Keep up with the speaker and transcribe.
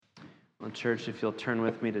Well, church, if you'll turn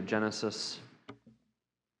with me to Genesis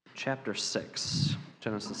chapter 6.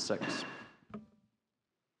 Genesis 6.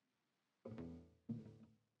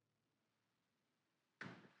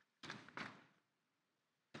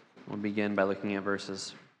 We'll begin by looking at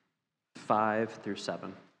verses 5 through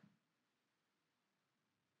 7.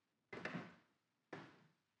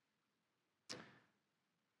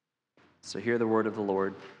 So hear the word of the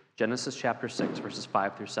Lord. Genesis chapter 6, verses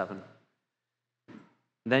 5 through 7.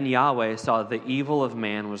 Then Yahweh saw that the evil of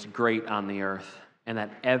man was great on the earth, and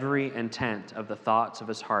that every intent of the thoughts of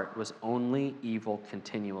his heart was only evil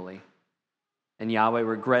continually. And Yahweh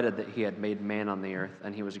regretted that he had made man on the earth,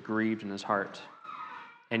 and he was grieved in his heart.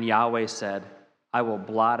 And Yahweh said, I will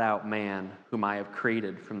blot out man, whom I have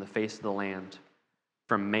created from the face of the land,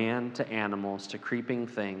 from man to animals to creeping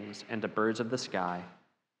things and to birds of the sky,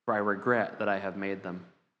 for I regret that I have made them.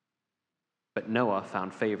 But Noah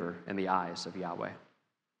found favor in the eyes of Yahweh.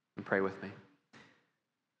 And pray with me.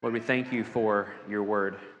 Lord, we thank you for your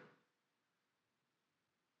word.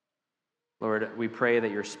 Lord, we pray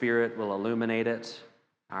that your Spirit will illuminate it,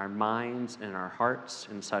 our minds and our hearts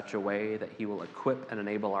in such a way that he will equip and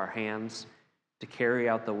enable our hands to carry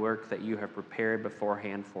out the work that you have prepared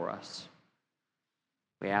beforehand for us.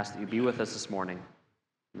 We ask that you be with us this morning.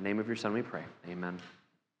 In the name of your Son we pray. Amen.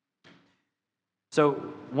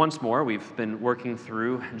 So once more, we've been working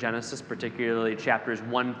through Genesis, particularly chapters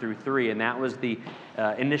 1 through 3, and that was the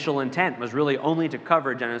initial intent, was really only to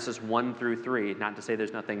cover Genesis 1 through 3, not to say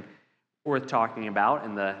there's nothing worth talking about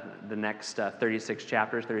in the next 36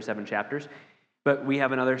 chapters, 37 chapters, but we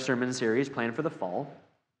have another sermon series planned for the fall.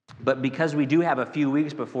 But because we do have a few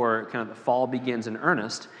weeks before kind of the fall begins in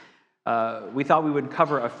earnest, we thought we would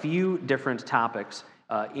cover a few different topics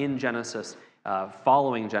in Genesis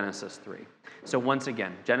following Genesis 3. So once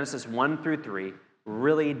again, Genesis 1 through 3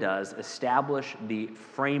 really does establish the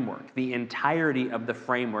framework, the entirety of the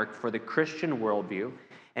framework for the Christian worldview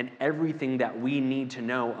and everything that we need to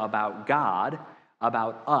know about God,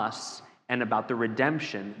 about us, and about the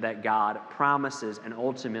redemption that God promises and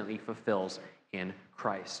ultimately fulfills in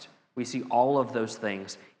Christ. We see all of those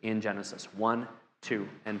things in Genesis 1, 2,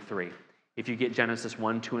 and 3. If you get Genesis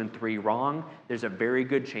 1, 2, and 3 wrong, there's a very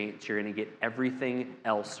good chance you're going to get everything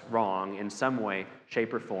else wrong in some way,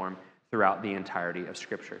 shape, or form throughout the entirety of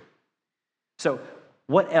Scripture. So,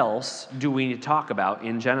 what else do we need to talk about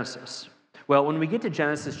in Genesis? Well, when we get to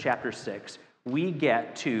Genesis chapter 6, we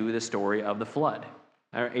get to the story of the flood.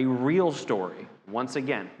 A real story. Once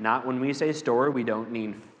again, not when we say story, we don't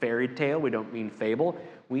mean fairy tale, we don't mean fable,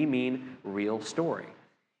 we mean real story.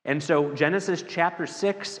 And so Genesis chapter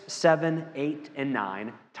 6, 7, 8, and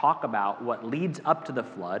 9 talk about what leads up to the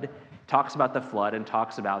flood, talks about the flood, and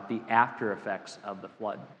talks about the after effects of the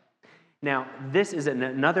flood. Now, this is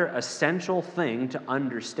another essential thing to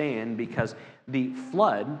understand because the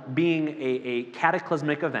flood, being a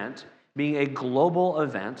cataclysmic event, being a global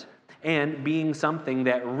event, and being something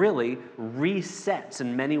that really resets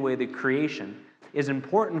in many ways the creation, is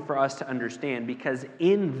important for us to understand because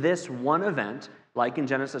in this one event, like in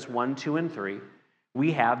Genesis 1, 2, and 3,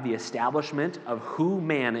 we have the establishment of who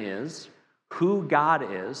man is, who God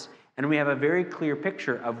is, and we have a very clear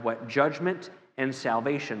picture of what judgment and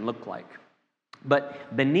salvation look like.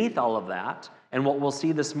 But beneath all of that, and what we'll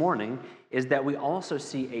see this morning, is that we also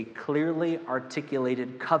see a clearly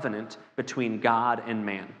articulated covenant between God and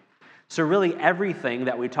man. So really everything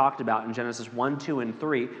that we talked about in Genesis 1, 2, and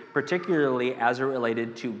 3, particularly as it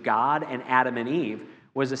related to God and Adam and Eve,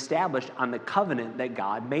 was established on the covenant that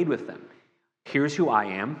God made with them. Here's who I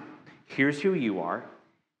am. Here's who you are.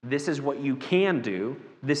 This is what you can do.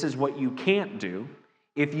 This is what you can't do.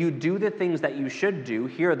 If you do the things that you should do,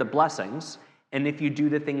 here are the blessings. And if you do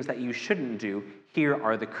the things that you shouldn't do, here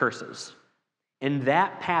are the curses. And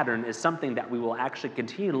that pattern is something that we will actually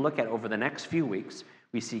continue to look at over the next few weeks.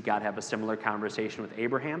 We see God have a similar conversation with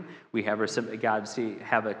Abraham. We have God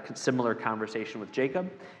have a similar conversation with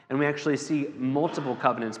Jacob. And we actually see multiple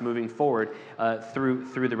covenants moving forward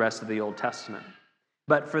through the rest of the Old Testament.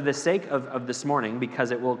 But for the sake of this morning,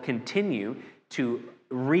 because it will continue to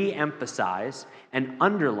re-emphasize and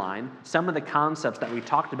underline some of the concepts that we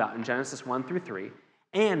talked about in Genesis 1 through 3,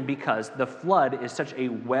 and because the flood is such a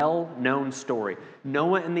well-known story,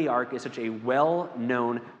 Noah and the ark is such a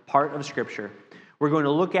well-known part of Scripture, we're going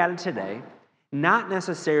to look at it today, not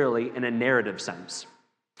necessarily in a narrative sense.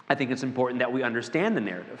 I think it's important that we understand the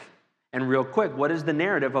narrative. And real quick, what is the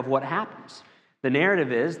narrative of what happens? The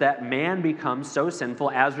narrative is that man becomes so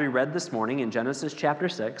sinful, as we read this morning in Genesis chapter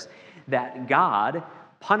 6, that God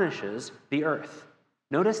punishes the earth.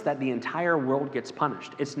 Notice that the entire world gets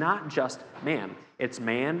punished. It's not just man. It's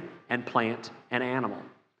man and plant and animal.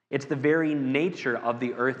 It's the very nature of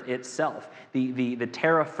the earth itself. The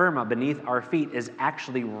terra firma beneath our feet is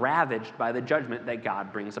actually ravaged by the judgment that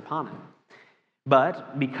God brings upon it.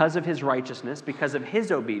 But because of his righteousness, because of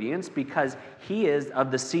his obedience, because he is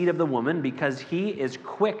of the seed of the woman, because he is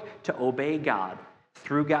quick to obey God,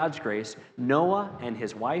 through God's grace, Noah and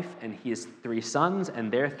his wife and his 3 sons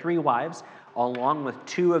and their 3 wives, along with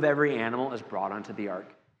 2 of every animal, is brought onto the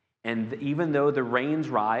ark. And even though the rains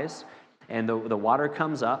rise and the water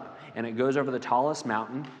comes up and it goes over the tallest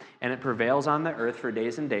mountain and it prevails on the earth for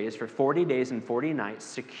days and days, for 40 days and 40 nights,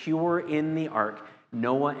 secure in the ark,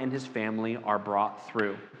 Noah and his family are brought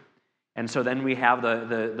through. And so then we have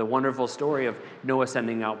the wonderful story of Noah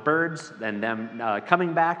sending out birds, then them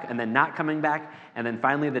coming back, and then not coming back, and then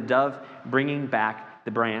finally the dove bringing back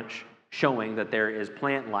the branch, showing that there is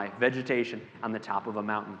plant life, vegetation on the top of a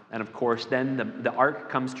mountain. And of course, then the ark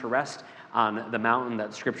comes to rest on the mountain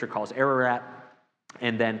that Scripture calls Ararat,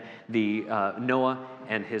 and then the Noah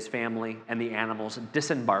and his family and the animals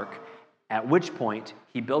disembark, at which point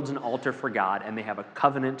he builds an altar for God, and they have a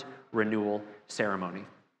covenant renewal ceremony.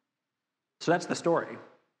 So that's the story.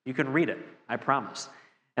 You can read it, I promise.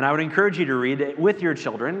 And I would encourage you to read it with your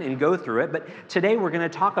children and go through it. But today we're going to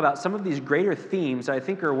talk about some of these greater themes that I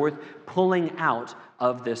think are worth pulling out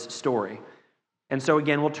of this story. And so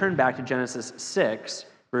again, we'll turn back to Genesis 6,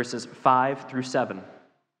 verses 5 through 7.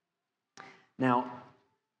 Now,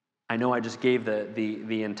 I know I just gave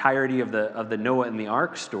the entirety of the Noah and the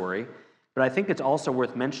ark story, but I think it's also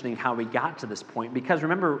worth mentioning how we got to this point. Because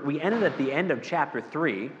remember, we ended at the end of chapter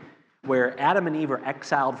 3, where Adam and Eve are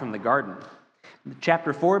exiled from the garden.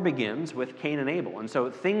 Chapter 4 begins with Cain and Abel, and so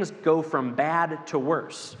things go from bad to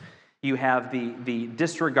worse. You have the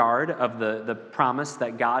disregard of the promise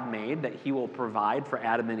that God made that he will provide for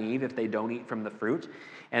Adam and Eve if they don't eat from the fruit,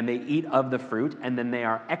 and they eat of the fruit, and then they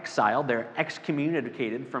are exiled, they're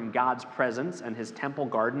excommunicated from God's presence and his temple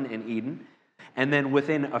garden in Eden. And then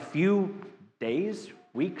within a few days,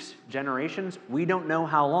 weeks, generations, we don't know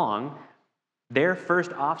how long, their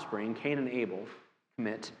first offspring, Cain and Abel,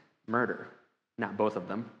 commit murder. Not both of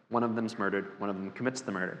them. One of them's murdered, one of them commits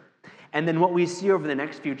the murder. And then what we see over the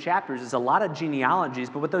next few chapters is a lot of genealogies,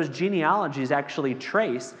 but what those genealogies actually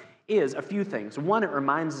trace is a few things. One, it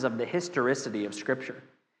reminds us of the historicity of Scripture.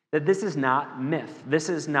 That this is not myth, this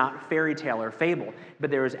is not fairy tale or fable, but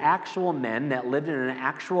there is actual men that lived in an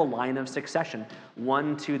actual line of succession,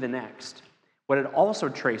 one to the next. What it also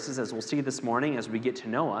traces, as we'll see this morning as we get to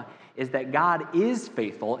Noah, is that God is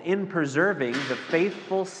faithful in preserving the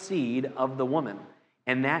faithful seed of the woman.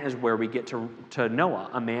 And that is where we get to Noah,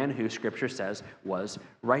 a man who Scripture says was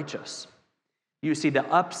righteous. You see the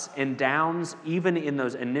ups and downs, even in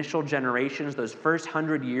those initial generations, those first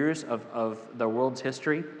 100 years of the world's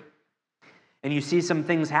history. And you see some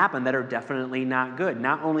things happen that are definitely not good.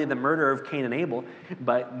 Not only the murder of Cain and Abel,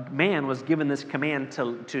 but man was given this command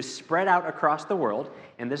to spread out across the world.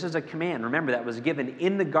 And this is a command, remember, that was given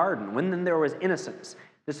in the garden when there was innocence.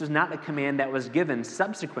 This was not a command that was given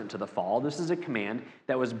subsequent to the fall. This is a command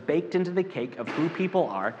that was baked into the cake of who people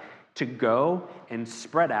are to go and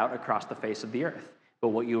spread out across the face of the earth. But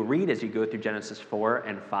what you'll read as you go through Genesis 4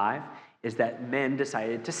 and 5 is that men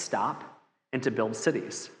decided to stop and to build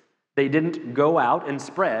cities. They didn't go out and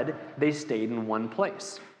spread, they stayed in one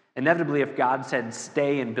place. Inevitably, if God said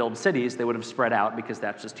stay and build cities, they would have spread out because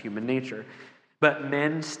that's just human nature. But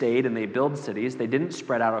men stayed and they built cities. They didn't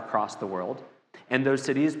spread out across the world. And those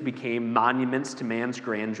cities became monuments to man's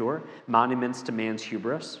grandeur, monuments to man's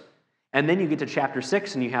hubris. And then you get to chapter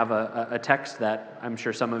 6 and you have a text that I'm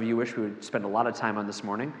sure some of you wish we would spend a lot of time on this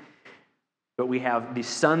morning. But we have the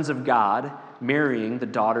sons of God marrying the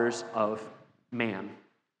daughters of man.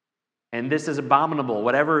 And this is abominable.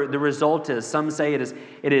 Whatever the result is, some say it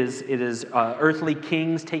is earthly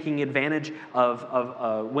kings taking advantage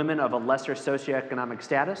of women of a lesser socioeconomic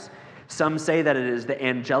status. Some say that it is the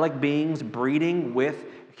angelic beings breeding with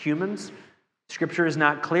humans. Scripture is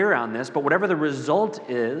not clear on this, but whatever the result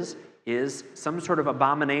is some sort of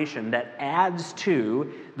abomination that adds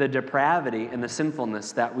to the depravity and the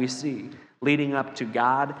sinfulness that we see, leading up to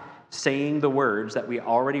God saying the words that we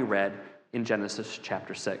already read in Genesis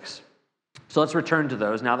chapter 6. So let's return to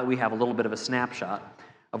those now that we have a little bit of a snapshot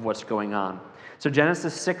of what's going on. So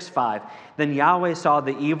Genesis 6:5, then Yahweh saw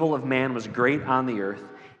the evil of man was great on the earth,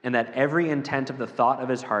 and that every intent of the thought of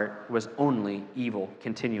his heart was only evil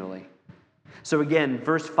continually. So again,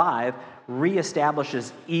 verse 5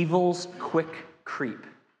 reestablishes evil's quick creep.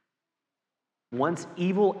 Once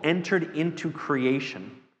evil entered into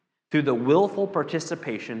creation through the willful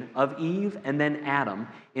participation of Eve and then Adam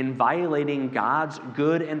in violating God's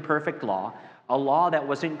good and perfect law, a law that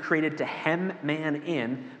wasn't created to hem man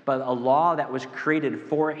in, but a law that was created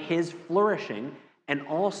for his flourishing and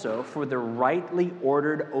also for the rightly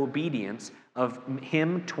ordered obedience of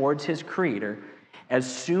him towards his Creator. As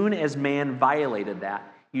soon as man violated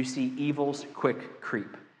that, you see evil's quick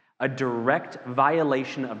creep. A direct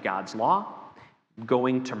violation of God's law,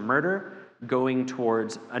 going to murder, going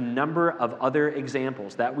towards a number of other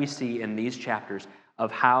examples that we see in these chapters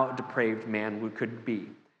of how depraved man could be.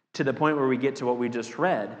 To the point where we get to what we just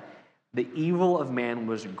read, the evil of man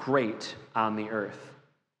was great on the earth.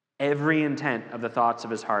 Every intent of the thoughts of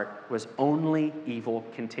his heart was only evil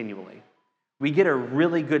continually. We get a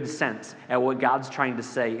really good sense at what God's trying to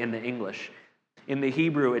say in the English. In the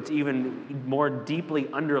Hebrew, it's even more deeply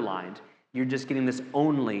underlined. You're just getting this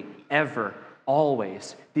only, ever,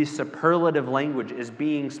 always. The superlative language is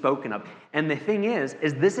being spoken of. And the thing is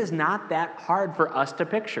this is not that hard for us to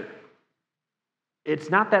picture.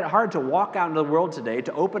 It's not that hard to walk out into the world today,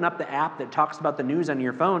 to open up the app that talks about the news on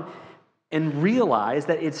your phone and realize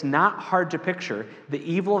that it's not hard to picture the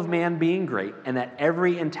evil of man being great and that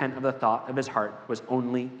every intent of the thought of his heart was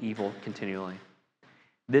only evil continually.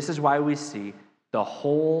 This is why we see the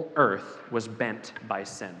whole earth was bent by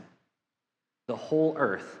sin. The whole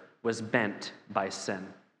earth was bent by sin.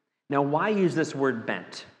 Now, why use this word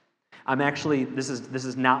bent? This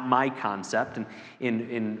is not my concept, and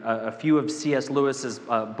in a few of C.S. Lewis's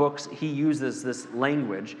books, he uses this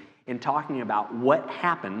language in talking about what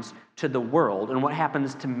happens to the world and what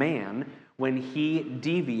happens to man when he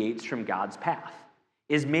deviates from God's path.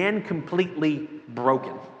 Is man completely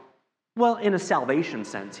broken? Well, in a salvation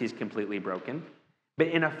sense, he's completely broken, but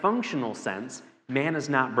in a functional sense, man is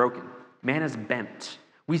not broken. Man is bent.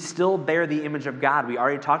 We still bear the image of God. We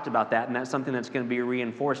already talked about that, and that's something that's going to be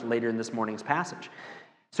reinforced later in this morning's passage.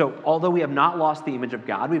 So although we have not lost the image of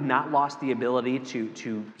God, we've not lost the ability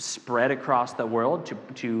to spread across the world,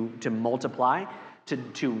 to multiply,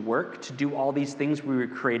 to work, to do all these things we were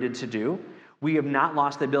created to do. We have not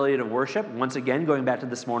lost the ability to worship. Once again, going back to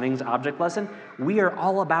this morning's object lesson, we are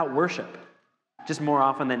all about worship. Just more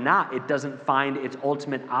often than not, it doesn't find its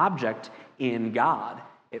ultimate object in God.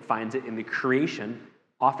 It finds it in the creation,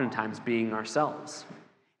 oftentimes being ourselves.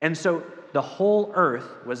 And so the whole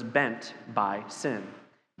earth was bent by sin.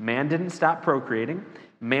 Man didn't stop procreating.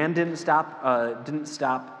 Man didn't stop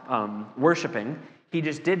worshiping. He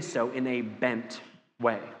just did so in a bent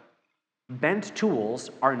way. Bent tools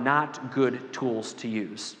are not good tools to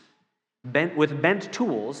use. With bent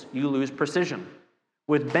tools, you lose precision.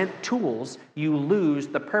 With bent tools, you lose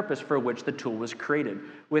the purpose for which the tool was created.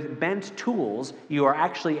 With bent tools, you are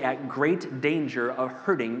actually at great danger of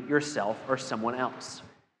hurting yourself or someone else.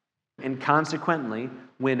 And consequently,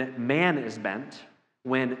 when man is bent,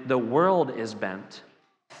 when the world is bent,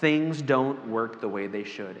 things don't work the way they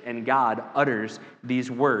should. And God utters these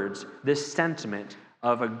words, this sentiment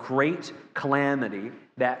of a great calamity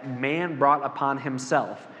that man brought upon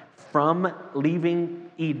himself from leaving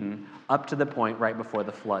Eden up to the point right before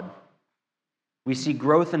the flood. We see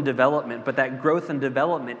growth and development, but that growth and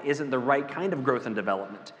development isn't the right kind of growth and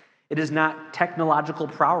development. It is not technological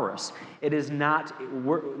prowess. It is not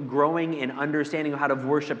growing in understanding how to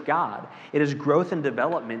worship God. It is growth and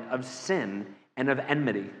development of sin and of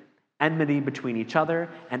enmity. Enmity between each other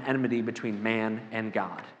and enmity between man and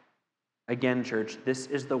God. Again, church, this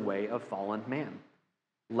is the way of fallen man.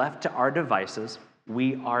 Left to our devices,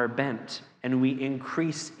 we are bent, and we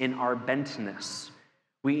increase in our bentness.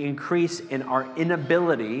 We increase in our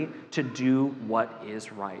inability to do what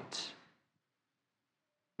is right.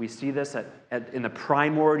 We see this in the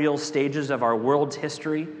primordial stages of our world's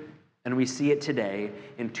history, and we see it today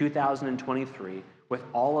in 2023 with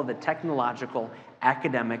all of the technological,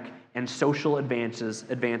 academic, and social advances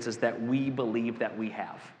that we believe that we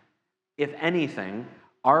have. If anything,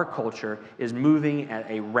 our culture is moving at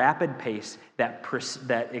a rapid pace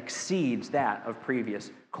that exceeds that of previous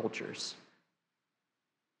cultures.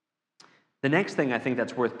 The next thing I think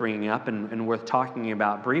that's worth bringing up and worth talking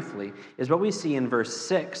about briefly is what we see in verse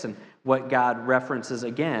 6 and what God references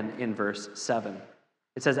again in verse 7.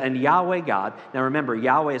 It says, and Yahweh God, now remember,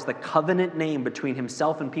 Yahweh is the covenant name between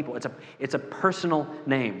himself and people. It's a personal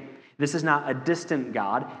name. This is not a distant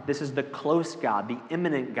God. This is the close God, the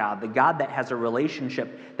immanent God, the God that has a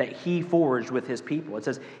relationship that he forged with his people. It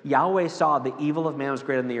says, Yahweh saw the evil of man was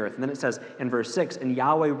great on the earth. And then it says in verse 6, and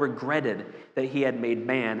Yahweh regretted that he had made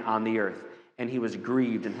man on the earth, and he was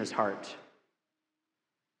grieved in his heart.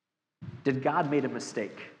 Did God make a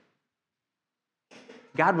mistake?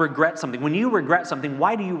 God regrets something. When you regret something,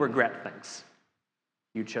 why do you regret things?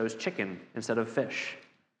 You chose chicken instead of fish.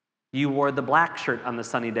 You wore the black shirt on the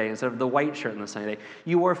sunny day instead of the white shirt on the sunny day.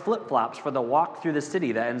 You wore flip-flops for the walk through the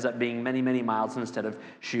city that ends up being many, many miles instead of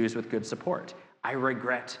shoes with good support. I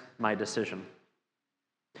regret my decision.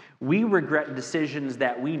 We regret decisions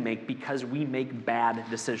that we make because we make bad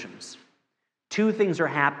decisions. Two things are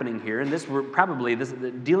happening here,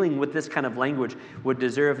 and dealing with this kind of language would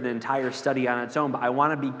deserve an entire study on its own, but I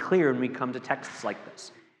want to be clear when we come to texts like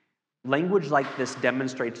this. Language like this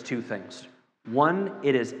demonstrates two things. One,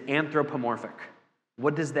 it is anthropomorphic.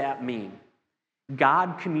 What does that mean?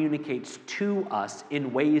 God communicates to us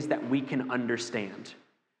in ways that we can understand.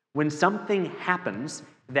 When something happens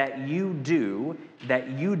that you do that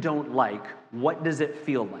you don't like, what does it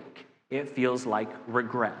feel like? It feels like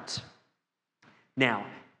regret. Now,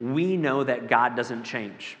 we know that God doesn't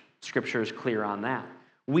change. Scripture is clear on that.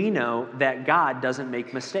 We know that God doesn't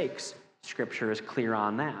make mistakes. Scripture is clear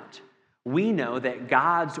on that. We know that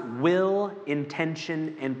God's will,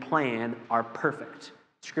 intention, and plan are perfect.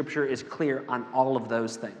 Scripture is clear on all of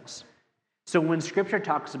those things. So when Scripture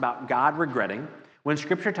talks about God regretting, when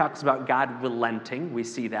Scripture talks about God relenting, we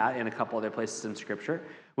see that in a couple other places in Scripture.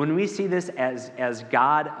 When we see this as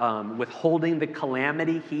God withholding the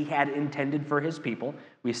calamity he had intended for his people,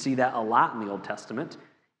 we see that a lot in the Old Testament,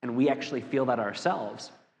 and we actually feel that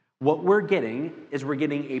ourselves. What we're getting is we're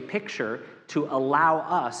getting a picture to allow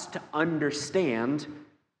us to understand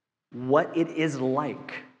what it is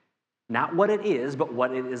like. Not what it is, but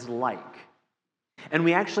what it is like. And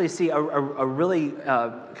we actually see a really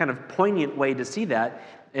kind of poignant way to see that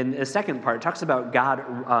in the second part. It talks about God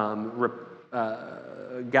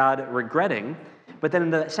regretting, but then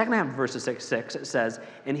in the second half of verse 6, it says,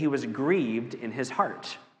 and he was grieved in his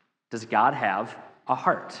heart. Does God have a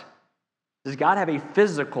heart? Does God have a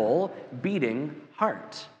physical, beating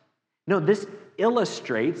heart? No, this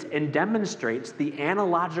illustrates and demonstrates the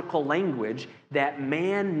analogical language that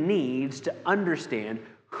man needs to understand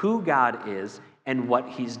who God is and what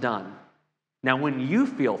he's done. Now, when you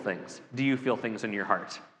feel things, do you feel things in your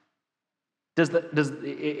heart? If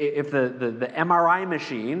the MRI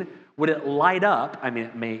machine, would it light up? I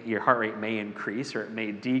mean, your heart rate may increase or it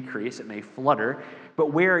may decrease, it may flutter,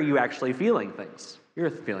 but where are you actually feeling things? You're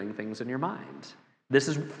feeling things in your mind. This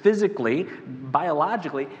is physically,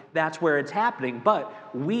 biologically, that's where it's happening,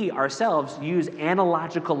 but we ourselves use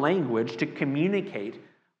analogical language to communicate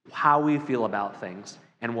how we feel about things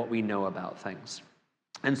and what we know about things.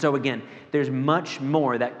 And so again, there's much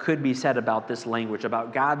more that could be said about this language,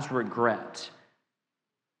 about God's regret.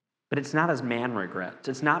 But it's not as man regrets.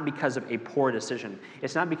 It's not because of a poor decision.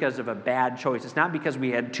 It's not because of a bad choice. It's not because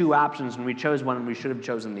we had two options and we chose one and we should have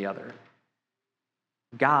chosen the other.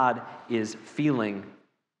 God is feeling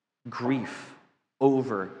grief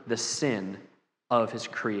over the sin of his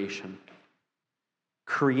creation.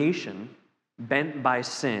 Creation, bent by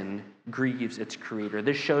sin, grieves its creator.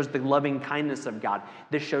 This shows the loving kindness of God.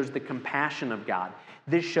 This shows the compassion of God.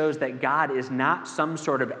 This shows that God is not some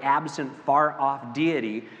sort of absent, far-off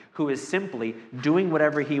deity who is simply doing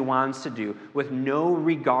whatever he wants to do with no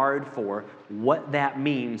regard for what that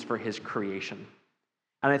means for his creation.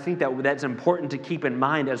 And I think that's important to keep in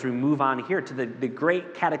mind as we move on here to the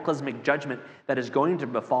great cataclysmic judgment that is going to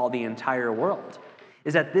befall the entire world,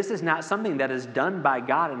 is that this is not something that is done by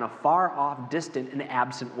God in a far-off, distant, and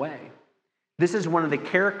absent way. This is one of the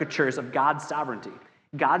caricatures of God's sovereignty.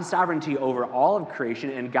 God's sovereignty over all of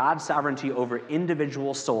creation and God's sovereignty over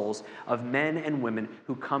individual souls of men and women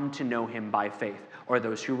who come to know him by faith, or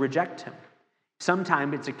those who reject him.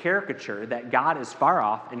 Sometimes it's a caricature that God is far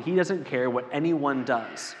off and he doesn't care what anyone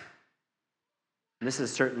does. And this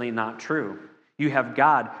is certainly not true. You have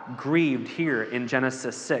God grieved here in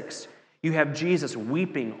Genesis 6. You have Jesus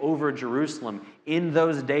weeping over Jerusalem in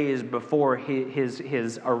those days before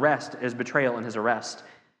his arrest, his betrayal and his arrest.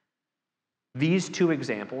 These two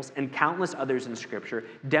examples and countless others in Scripture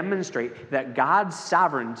demonstrate that God's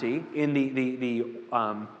sovereignty in the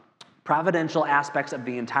providential aspects of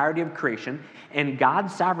the entirety of creation and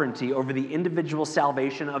God's sovereignty over the individual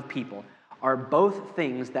salvation of people are both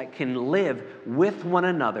things that can live with one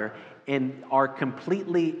another and are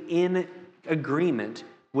completely in agreement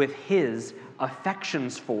with his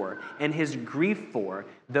affections for and his grief for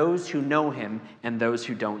those who know him and those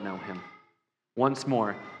who don't know him. Once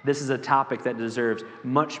more, this is a topic that deserves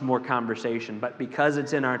much more conversation, but because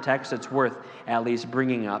it's in our text, it's worth at least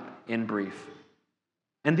bringing up in brief.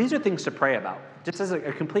 And these are things to pray about, just as a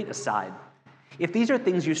complete aside. If these are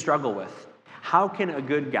things you struggle with, how can a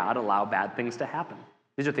good God allow bad things to happen?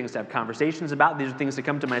 These are things to have conversations about. These are things to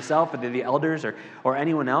come to myself or the elders or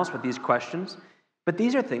anyone else with these questions. But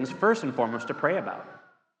these are things, first and foremost, to pray about.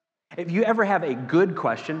 If you ever have a good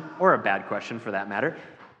question, or a bad question for that matter,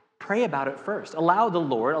 Pray about it first. Allow the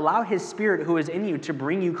Lord, allow His Spirit who is in you to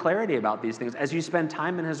bring you clarity about these things as you spend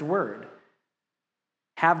time in His Word.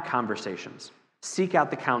 Have conversations. Seek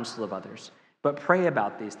out the counsel of others. But pray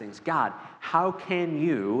about these things. God, how can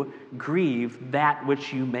you grieve that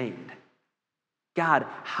which you made? God,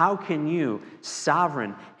 how can you,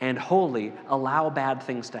 sovereign and holy, allow bad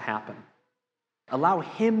things to happen? Allow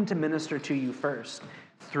Him to minister to you first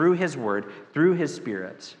through His Word, through His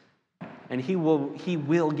Spirit, and He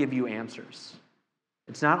will give you answers.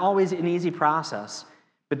 It's not always an easy process,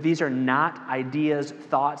 but these are not ideas,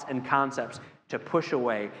 thoughts, and concepts to push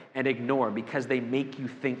away and ignore because they make you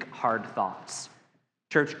think hard thoughts.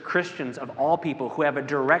 Church, Christians of all people who have a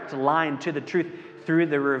direct line to the truth through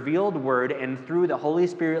the revealed Word and through the Holy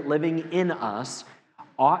Spirit living in us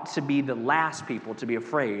ought to be the last people to be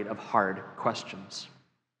afraid of hard questions.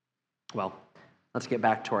 Well, let's get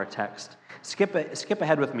back to our text. Skip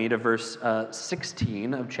ahead with me to verse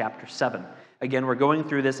 16 of chapter 7. Again, we're going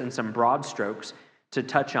through this in some broad strokes to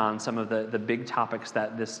touch on some of the big topics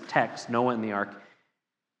that this text, Noah and the ark,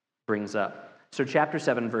 brings up. So chapter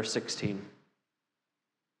 7, verse 16.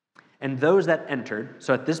 And those that entered,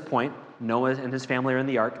 so at this point, Noah and his family are in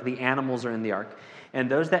the ark, the animals are in the ark, and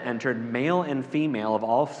those that entered, male and female of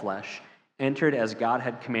all flesh, entered as God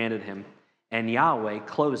had commanded him, and Yahweh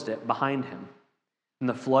closed it behind him. And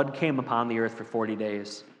the flood came upon the earth for 40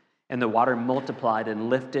 days, and the water multiplied and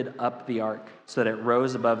lifted up the ark, so that it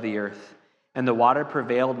rose above the earth. And the water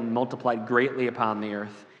prevailed and multiplied greatly upon the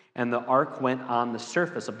earth, and the ark went on the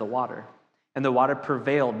surface of the water. And the water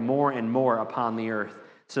prevailed more and more upon the earth,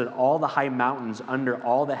 so that all the high mountains under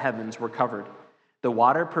all the heavens were covered. The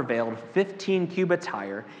water prevailed 15 cubits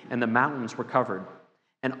higher, and the mountains were covered.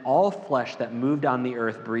 And all flesh that moved on the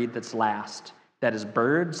earth breathed its last. That is,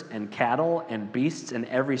 birds and cattle and beasts and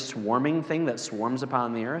every swarming thing that swarms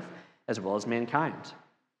upon the earth, as well as mankind.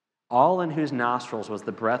 All in whose nostrils was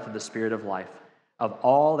the breath of the Spirit of life, of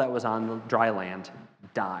all that was on the dry land,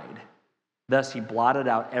 died. Thus he blotted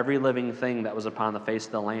out every living thing that was upon the face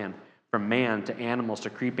of the land, from man to animals to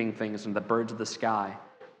creeping things and the birds of the sky.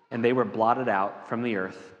 And they were blotted out from the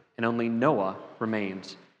earth, and only Noah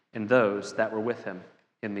remained, and those that were with him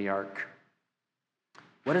in the ark.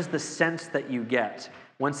 What is the sense that you get?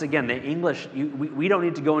 Once again, the English, we don't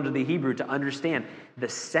need to go into the Hebrew to understand the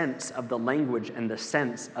sense of the language and the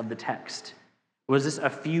sense of the text. Was this a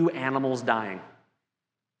few animals dying?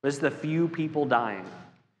 Was this a few people dying?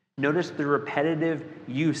 Notice the repetitive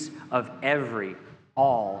use of every,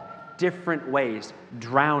 all, different ways,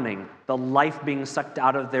 drowning, the life being sucked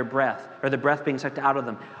out of their breath, or the breath being sucked out of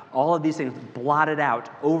them. All of these things blotted out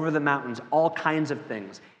over the mountains, all kinds of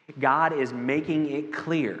things. God is making it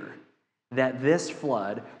clear that this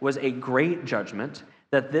flood was a great judgment,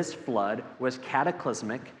 that this flood was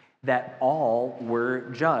cataclysmic, that all were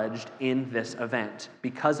judged in this event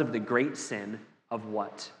because of the great sin of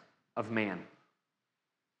what? Of man.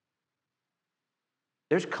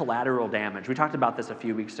 There's collateral damage. We talked about this a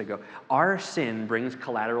few weeks ago. Our sin brings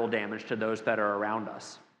collateral damage to those that are around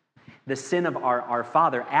us. The sin of our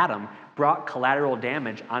father, Adam, brought collateral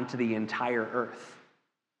damage onto the entire earth.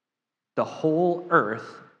 The whole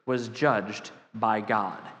earth was judged by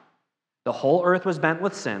God. The whole earth was bent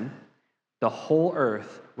with sin. The whole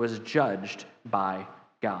earth was judged by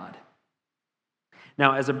God.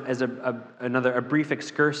 Now, as a brief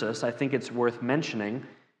excursus, I think it's worth mentioning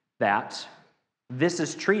that this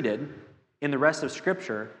is treated in the rest of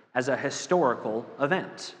Scripture as a historical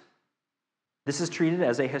event. This is treated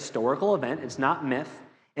as a historical event. It's not myth,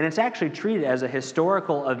 and it's actually treated as a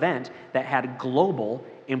historical event that had global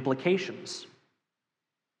implications.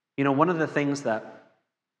 You know, one of the things that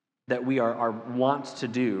we are wont to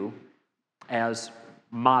do as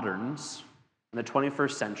moderns in the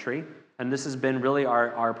 21st century, and this has been really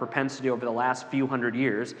our propensity over the last few hundred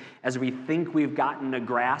years, as we think we've gotten a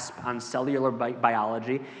grasp on cellular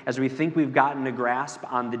biology, as we think we've gotten a grasp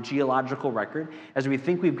on the geological record, as we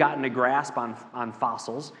think we've gotten a grasp on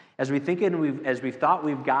fossils, as we've thought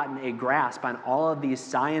we've gotten a grasp on all of these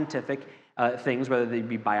scientific things, whether they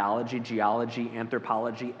be biology, geology,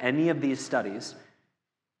 anthropology, any of these studies,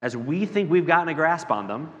 as we think we've gotten a grasp on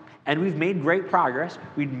them, and we've made great progress,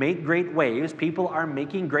 we've made great waves, people are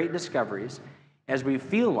making great discoveries, as we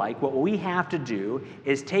feel like what we have to do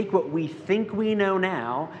is take what we think we know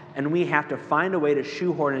now, and we have to find a way to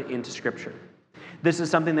shoehorn it into Scripture. This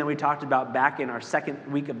is something that we talked about back in our second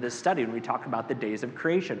week of this study when we talked about the days of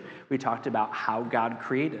creation. We talked about how God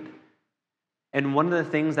created. And one of the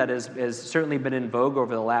things that has certainly been in vogue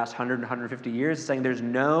over the last 100 and 150 years is saying there's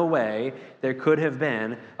no way there could have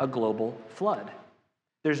been a global flood.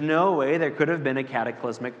 There's no way there could have been a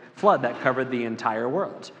cataclysmic flood that covered the entire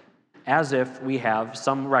world. as if we have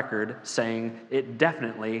some record saying it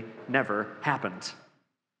definitely never happened.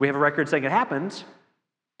 We have a record saying it happened,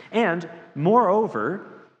 and moreover,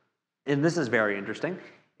 and this is very interesting,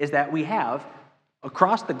 is that we have,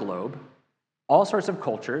 across the globe, all sorts of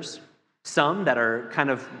cultures, some that are kind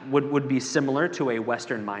of would be similar to a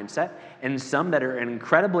Western mindset, and some that are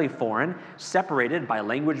incredibly foreign, separated by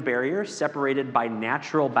language barriers, separated by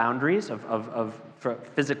natural boundaries of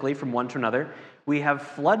physically from one to another. We have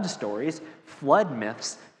flood stories, flood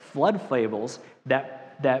myths, flood fables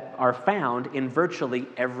that are found in virtually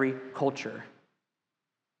every culture.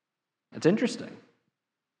 It's interesting.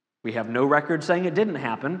 We have no record saying it didn't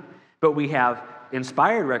happen, but we have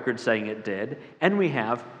inspired records saying it did, and we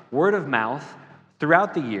have word of mouth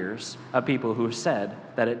throughout the years of people who have said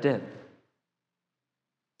that it did.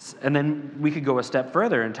 And then we could go a step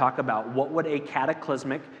further and talk about what would a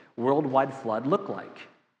cataclysmic worldwide flood look like.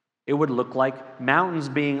 It would look like mountains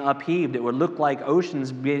being upheaved. It would look like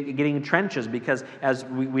oceans getting trenches, because as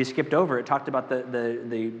we skipped over, it talked about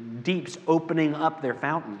the deeps opening up their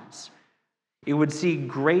fountains. It would see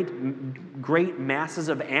great masses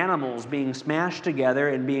of animals being smashed together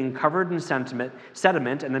and being covered in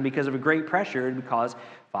sediment, and then because of a great pressure, it would cause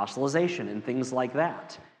fossilization and things like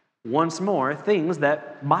that. Once more, things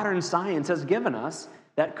that modern science has given us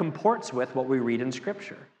that comports with what we read in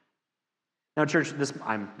Scripture. Now, church,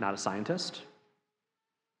 I'm not a scientist,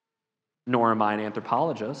 nor am I an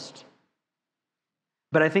anthropologist,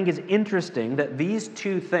 but I think it's interesting that these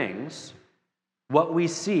two things, what we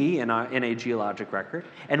see in a geologic record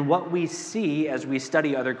and what we see as we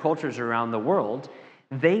study other cultures around the world,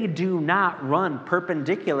 they do not run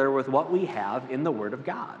perpendicular with what we have in the Word of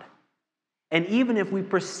God. And even if we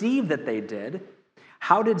perceive that they did,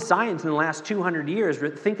 how did science in the last 200 years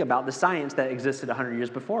think about the science that existed 100 years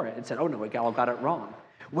before it? It said, oh no, we all got it wrong.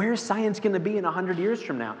 Where's science going to be in 100 years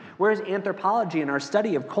from now? Where's anthropology and our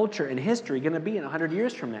study of culture and history going to be in 100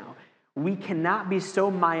 years from now? We cannot be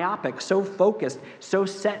so myopic, so focused, so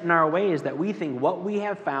set in our ways that we think what we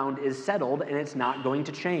have found is settled and it's not going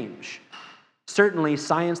to change. Certainly,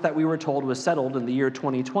 science that we were told was settled in the year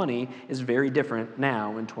 2020 is very different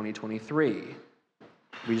now in 2023.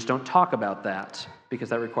 We just don't talk about that because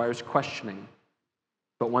that requires questioning.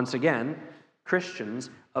 But once again, Christians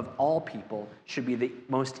of all people should be the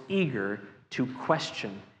most eager to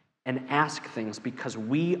question and ask things, because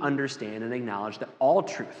we understand and acknowledge that all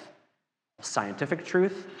truth, scientific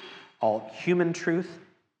truth, all human truth,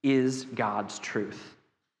 is God's truth.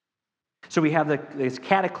 So we have this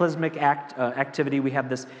cataclysmic activity, we have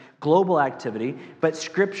this global activity, but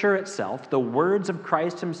Scripture itself, the words of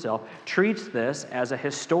Christ himself, treats this as a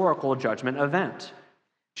historical judgment event.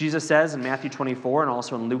 Jesus says in Matthew 24 and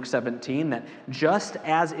also in Luke 17 that just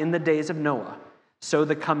as in the days of Noah, so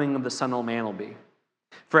the coming of the Son of Man will be.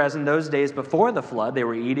 For as in those days before the flood, they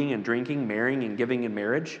were eating and drinking, marrying and giving in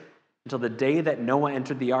marriage, until the day that Noah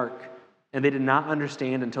entered the ark, and they did not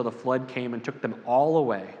understand until the flood came and took them all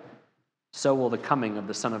away. So will the coming of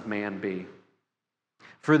the Son of Man be.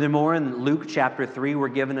 Furthermore, in Luke chapter 3, we're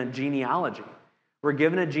given a genealogy. We're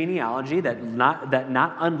given a genealogy that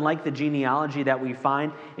not unlike the genealogy that we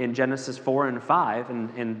find in Genesis 4 and 5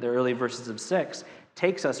 and in the early verses of 6,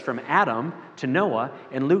 takes us from Adam to Noah.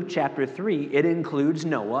 In Luke chapter 3, it includes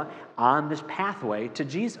Noah on this pathway to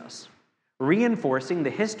Jesus, reinforcing the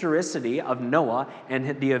historicity of Noah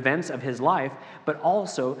and the events of his life, but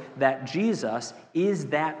also that Jesus is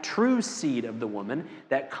that true seed of the woman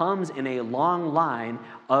that comes in a long line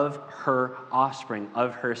of her offspring,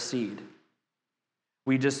 of her seed.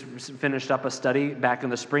 We just finished up a study back in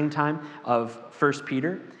the springtime of 1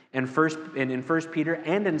 Peter. And in 1 Peter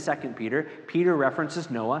and in 2 Peter, Peter references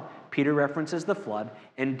Noah, Peter references the flood,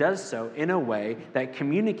 and does so in a way that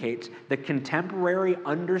communicates the contemporary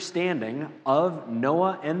understanding of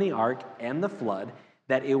Noah and the ark and the flood,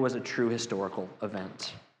 that it was a true historical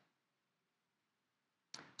event.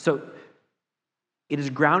 So, it is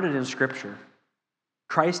grounded in Scripture.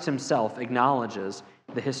 Christ himself acknowledges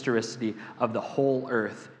the historicity of the whole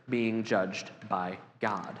earth being judged by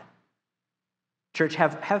God. Church,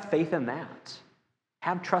 have faith in that.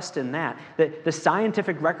 Have trust in that. The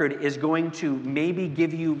scientific record is going to maybe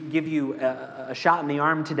give you a shot in the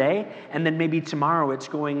arm today, and then maybe tomorrow it's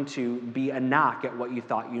going to be a knock at what you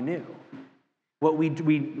thought you knew. What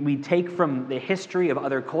we take from the history of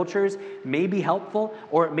other cultures may be helpful,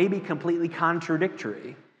 or it may be completely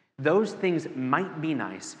contradictory. Those things might be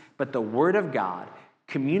nice, but the Word of God,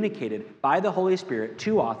 communicated by the Holy Spirit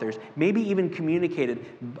to authors, maybe even communicated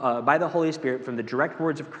by the Holy Spirit from the direct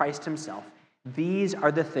words of Christ himself, these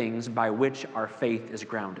are the things by which our faith is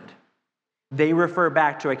grounded. They refer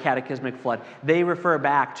back to a cataclysmic flood. They refer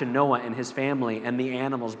back to Noah and his family and the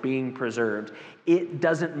animals being preserved. It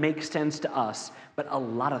doesn't make sense to us, but a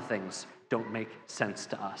lot of things don't make sense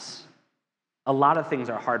to us. A lot of things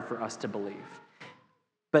are hard for us to believe.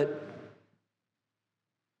 But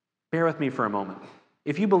bear with me for a moment.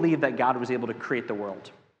 If you believe that God was able to create the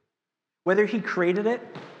world, whether he created it,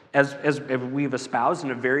 as we've espoused,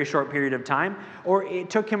 in a very short period of time, or it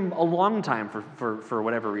took him a long time for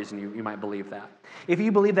whatever reason you might believe that. If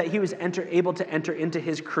you believe that he was able to enter into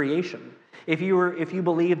his creation, if you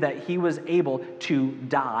believe that he was able to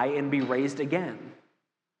die and be raised again,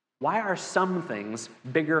 why are some things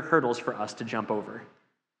bigger hurdles for us to jump over?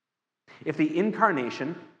 If the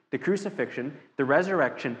incarnation, the crucifixion, the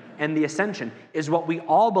resurrection, and the ascension is what we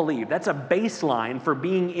all believe, that's a baseline for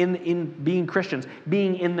being Christians,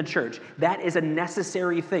 being in the church. That is a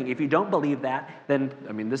necessary thing. If you don't believe that, then,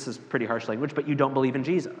 this is pretty harsh language, but you don't believe in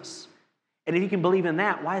Jesus. And if you can believe in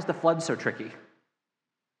that, why is the flood so tricky?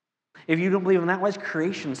 If you don't believe in that, why is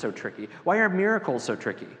creation so tricky? Why are miracles so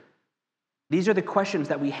tricky? These are the questions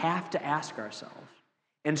that we have to ask ourselves.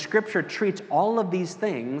 And Scripture treats all of these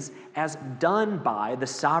things as done by the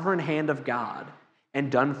sovereign hand of God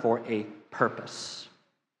and done for a purpose.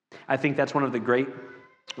 I think that's one of the great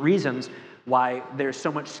reasons why there's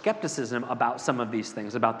so much skepticism about some of these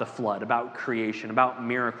things, about the flood, about creation, about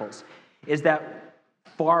miracles, is that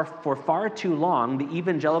for far too long, the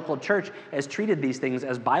evangelical church has treated these things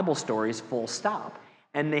as Bible stories, full stop.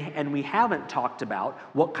 And we haven't talked about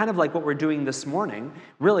what kind of like what we're doing this morning,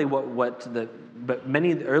 really but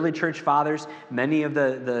many of the early church fathers, many of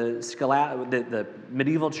the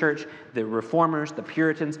medieval church, the reformers, the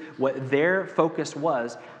Puritans, what their focus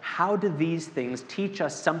was, how do these things teach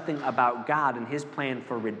us something about God and his plan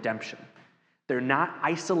for redemption? They're not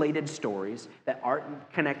isolated stories that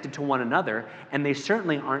aren't connected to one another, and they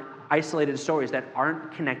certainly aren't isolated stories that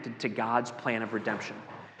aren't connected to God's plan of redemption.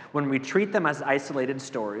 When we treat them as isolated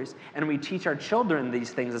stories and we teach our children these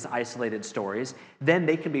things as isolated stories, then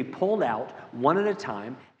they can be pulled out one at a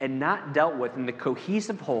time and not dealt with in the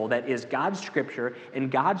cohesive whole that is God's scripture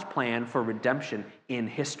and God's plan for redemption in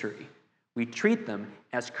history. We treat them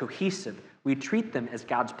as cohesive. We treat them as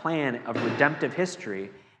God's plan of redemptive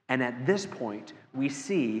history. And at this point, we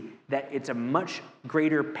see that it's a much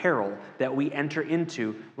greater peril that we enter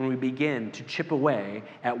into when we begin to chip away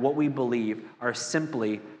at what we believe are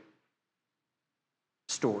simply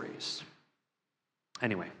stories.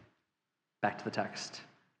 Anyway, back to the text.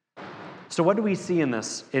 So what do we see in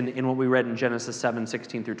this, in what we read in Genesis 7,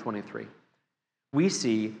 16 through 23? We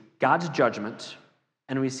see God's judgment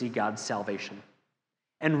and we see God's salvation.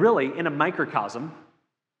 And really, in a microcosm,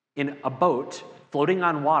 in a boat floating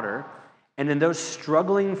on water, and in those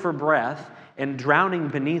struggling for breath and drowning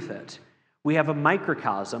beneath it, we have a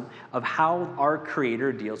microcosm of how our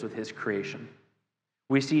Creator deals with his creation.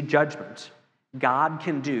 We see judgment. God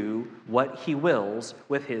can do what he wills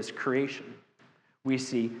with his creation. We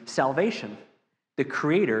see salvation. The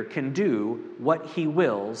Creator can do what he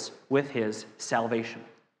wills with his salvation.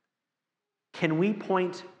 Can we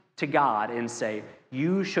point to God and say,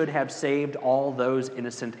 you should have saved all those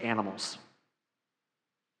innocent animals?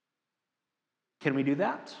 Can we do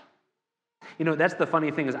that? That's the funny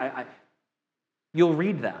thing is you'll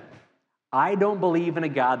read that. I don't believe in a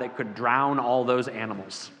God that could drown all those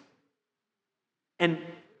animals. And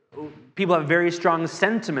people have very strong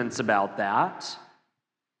sentiments about that.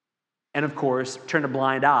 And of course, turn a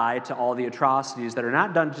blind eye to all the atrocities that are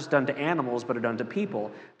not just done to animals, but are done to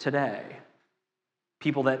people today.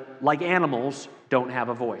 People that, like animals, don't have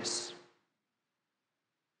a voice.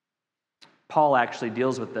 Paul actually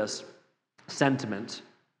deals with this sentiment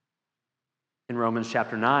in Romans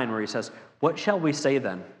chapter 9, where he says, "What shall we say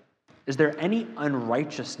then? Is there any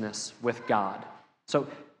unrighteousness with God?" So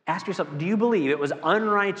ask yourself, do you believe it was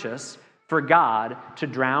unrighteous for God to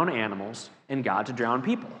drown animals and God to drown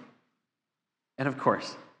people? And of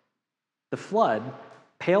course, the flood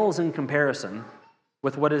pales in comparison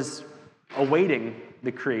with what is awaiting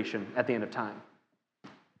the creation at the end of time.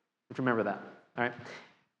 Remember that, all right?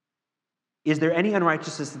 Is there any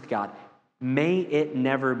unrighteousness with God? May it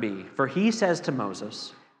never be. For he says to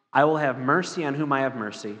Moses, I will have mercy on whom I have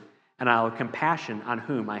mercy, and I will have compassion on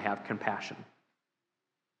whom I have compassion.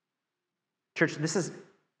 Church, this is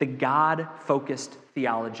the God-focused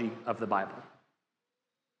theology of the Bible.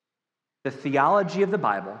 The theology of the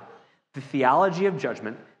Bible, the theology of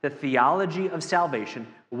judgment, the theology of salvation,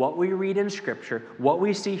 what we read in Scripture, what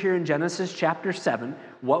we see here in Genesis chapter 7,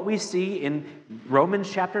 what we see in Romans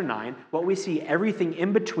chapter 9, what we see everything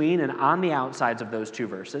in between and on the outsides of those two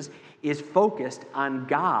verses is focused on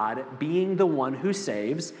God being the one who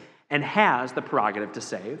saves and has the prerogative to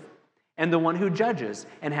save, and the one who judges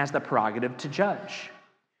and has the prerogative to judge.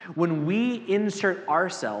 When we insert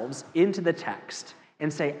ourselves into the text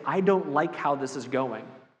and say, I don't like how this is going,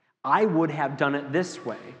 I would have done it this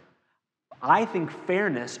way, I think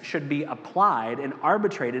fairness should be applied and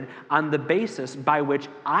arbitrated on the basis by which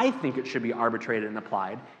I think it should be arbitrated and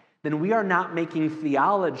applied, then we are not making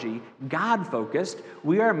theology God-focused,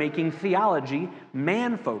 we are making theology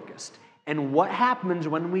man-focused. And what happens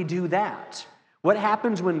when we do that? What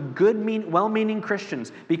happens when well-meaning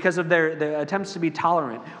Christians, because of their attempts to be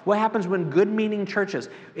tolerant, what happens when good-meaning churches,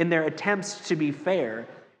 in their attempts to be fair,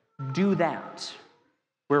 do that?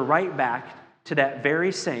 We're right back to that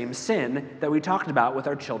very same sin that we talked about with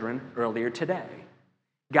our children earlier today.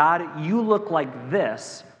 God, you look like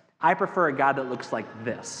this. I prefer a God that looks like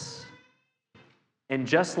this. And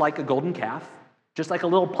just like a golden calf, just like a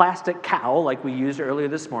little plastic cow like we used earlier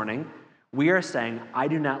this morning, we are saying, I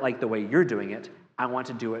do not like the way you're doing it. I want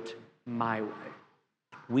to do it my way.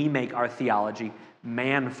 We make our theology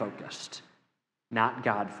man-focused, not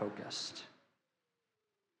God-focused.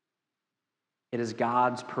 It is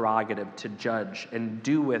God's prerogative to judge and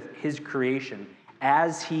do with his creation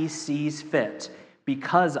as he sees fit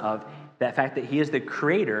because of that fact that he is the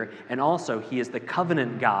creator and also he is the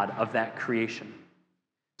covenant God of that creation.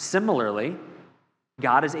 Similarly,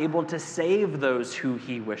 God is able to save those who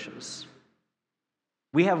he wishes.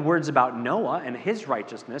 We have words about Noah and his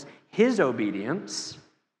righteousness, his obedience.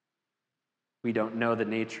 We don't know the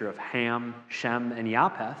nature of Ham, Shem, and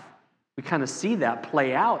Japheth. We kind of see that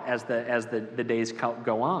play out as the days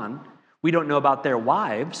go on. We don't know about their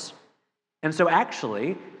wives. And so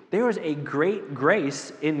actually, there was a great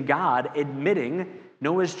grace in God admitting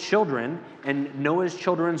Noah's children and Noah's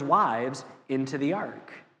children's wives into the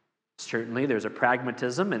ark. Certainly, there's a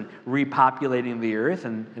pragmatism in repopulating the earth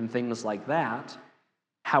and things like that.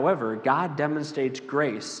 However, God demonstrates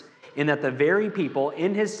grace in that the very people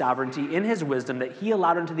in his sovereignty, in his wisdom that he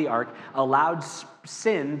allowed into the ark, allowed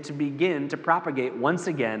sin to begin to propagate once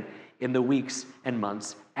again in the weeks and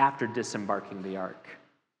months after disembarking the ark.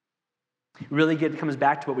 It really comes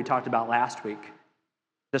back to what we talked about last week,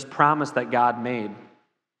 this promise that God made.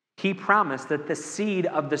 He promised that the seed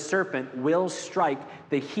of the serpent will strike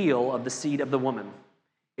the heel of the seed of the woman.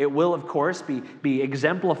 It will, of course, be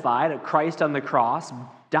exemplified at Christ on the cross,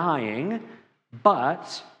 dying,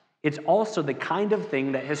 but it's also the kind of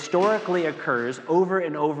thing that historically occurs over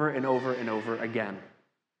and over and over and over again.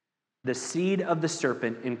 The seed of the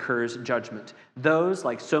serpent incurs judgment. Those,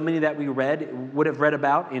 like so many that we would have read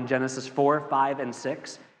about in Genesis 4, 5, and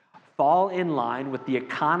 6, fall in line with the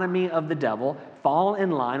economy of the devil, fall in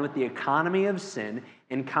line with the economy of sin,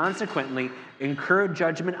 and consequently incur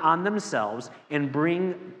judgment on themselves and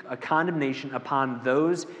bring a condemnation upon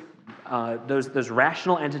those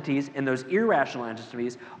rational entities and those irrational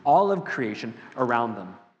entities, all of creation around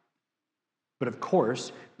them. But of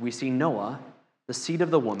course, we see Noah, the seed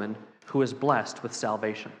of the woman, who is blessed with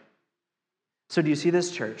salvation. So do you see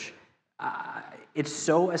this, church? It's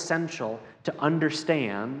so essential to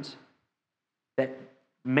understand that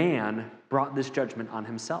man brought this judgment on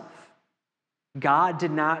himself. God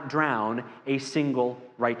did not drown a single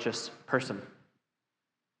righteous person.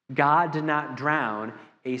 God did not drown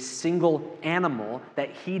a single animal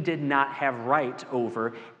that he did not have right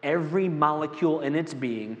over, every molecule in its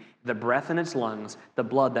being, the breath in its lungs, the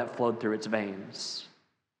blood that flowed through its veins.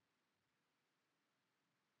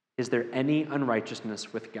 Is there any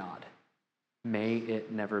unrighteousness with God? May it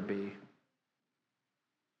never be.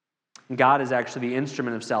 God is actually the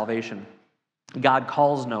instrument of salvation. God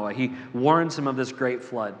calls Noah. He warns him of this great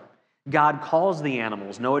flood. God calls the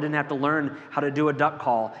animals. Noah didn't have to learn how to do a duck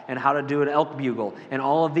call and how to do an elk bugle and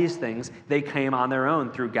all of these things. They came on their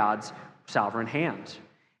own through God's sovereign hand.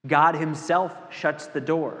 God himself shuts the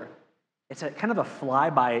door. It's a kind of a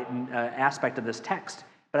flyby aspect of this text,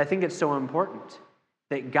 but I think it's so important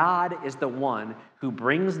that God is the one who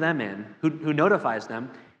brings them in, who notifies them,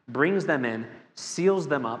 brings them in, seals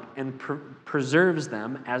them up, and preserves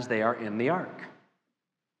them as they are in the ark.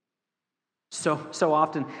 So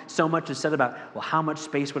often, so much is said about, well, how much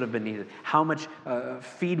space would have been needed? How much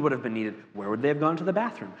feed would have been needed? Where would they have gone to the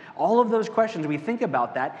bathroom? All of those questions, we think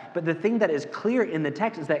about that, but the thing that is clear in the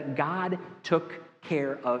text is that God took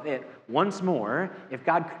care of it. Once more, if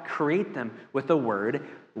God could create them with a word,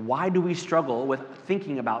 why do we struggle with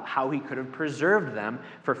thinking about how he could have preserved them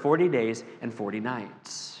for 40 days and 40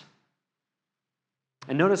 nights?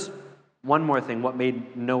 And notice one more thing, what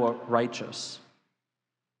made Noah righteous.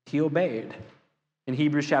 He obeyed. In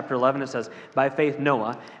Hebrews chapter 11, it says, by faith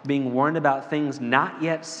Noah, being warned about things not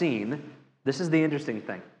yet seen, this is the interesting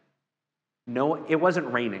thing. No, it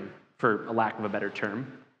wasn't raining, for a lack of a better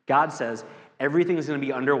term. God says everything is going to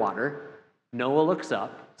be underwater. Noah looks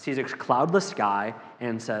up, sees a cloudless sky,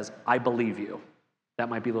 and says, I believe you. That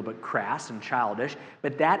might be a little bit crass and childish,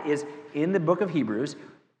 but that is, in the book of Hebrews,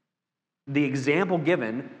 the example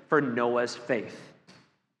given for Noah's faith.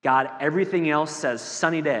 God, everything else says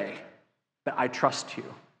sunny day, but I trust you.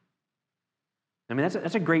 I mean,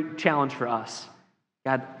 that's a great challenge for us.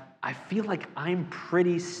 God, I feel like I'm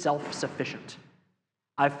pretty self-sufficient.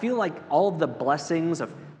 I feel like all of the blessings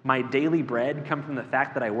of my daily bread come from the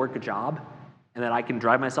fact that I work a job and that I can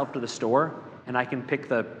drive myself to the store and I can pick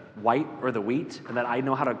the white or the wheat and that I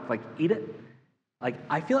know how to eat it.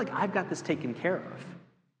 I feel like I've got this taken care of.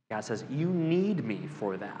 God says, you need me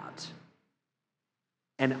for that.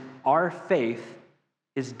 And our faith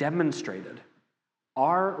is demonstrated.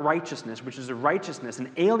 Our righteousness, which is a righteousness,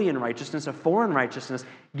 an alien righteousness, a foreign righteousness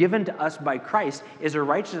given to us by Christ, is a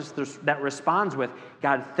righteousness that responds with,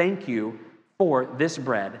 God, thank you for this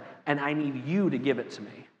bread, and I need you to give it to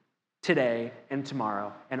me today and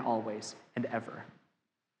tomorrow and always and ever.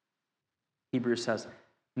 Hebrews says,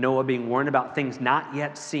 Noah, being warned about things not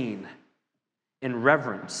yet seen, in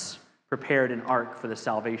reverence prepared an ark for the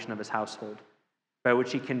salvation of his household, by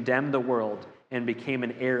which he condemned the world and became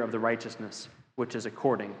an heir of the righteousness which is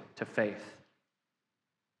according to faith.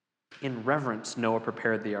 In reverence, Noah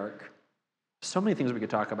prepared the ark. So many things we could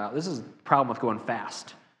talk about. This is the problem with going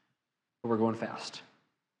fast. But we're going fast.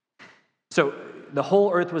 So the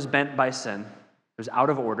whole earth was bent by sin. It was out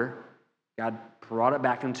of order. God brought it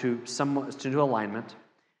back into alignment.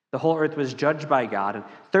 The whole earth was judged by God. And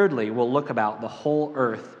thirdly, we'll look about the whole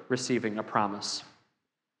earth receiving a promise.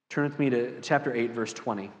 Turn with me to chapter 8, verse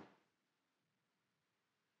 20.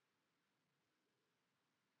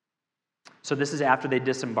 So this is after they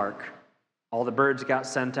disembark. All the birds got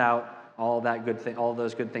sent out, all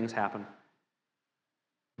those good things happen.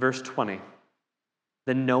 Verse 20.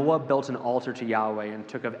 Then Noah built an altar to Yahweh and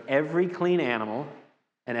took of every clean animal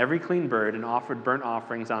and every clean bird and offered burnt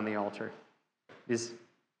offerings on the altar. This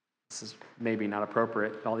is maybe not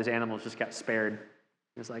appropriate. All these animals just got spared.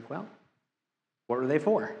 It's like, well, what were they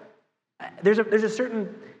for? There's a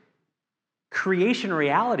certain creation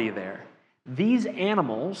reality there. These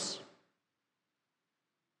animals,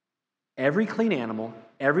 every clean animal,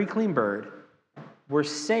 every clean bird, were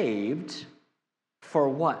saved for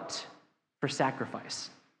what? For sacrifice.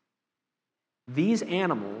 These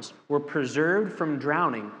animals were preserved from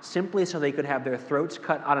drowning simply so they could have their throats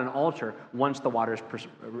cut on an altar once the waters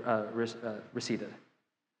receded.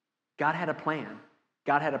 God had a plan.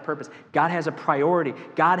 God had a purpose. God has a priority.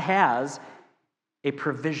 God has a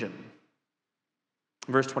provision.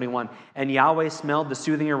 Verse 21, and Yahweh smelled the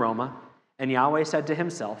soothing aroma, and Yahweh said to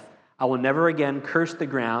himself, I will never again curse the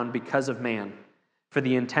ground because of man, for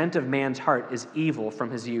the intent of man's heart is evil from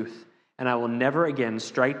his youth, and I will never again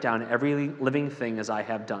strike down every living thing as I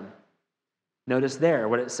have done. Notice there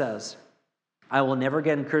what it says. I will never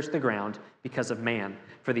again curse the ground because of man,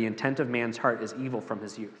 for the intent of man's heart is evil from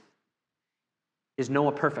his youth. Is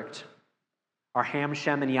Noah perfect? Are Ham,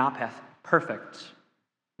 Shem, and Japheth perfect?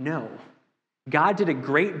 No. God did a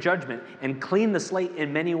great judgment and cleaned the slate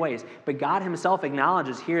in many ways, but God himself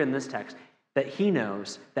acknowledges here in this text that he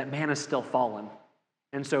knows that man is still fallen,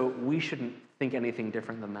 and so we shouldn't think anything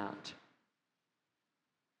different than that.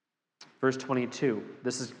 Verse 22,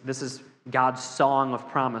 this is God's song of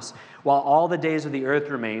promise. While all the days of the earth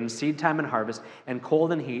remain, seed time and harvest, and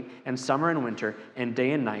cold and heat, and summer and winter, and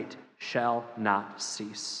day and night shall not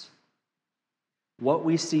cease. What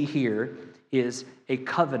we see here is a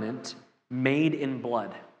covenant made in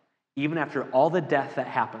blood. Even after all the death that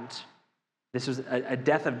happened, this was a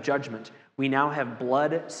death of judgment. We now have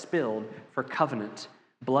blood spilled for covenant,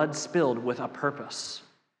 blood spilled with a purpose.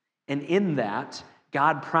 And in that,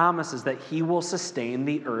 God promises that he will sustain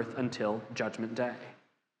the earth until judgment day.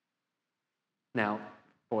 Now,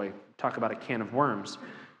 boy, talk about a can of worms.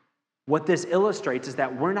 What this illustrates is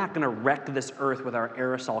that we're not going to wreck this earth with our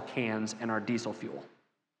aerosol cans and our diesel fuel.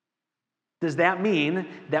 Does that mean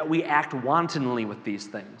that we act wantonly with these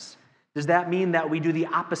things? Does that mean that we do the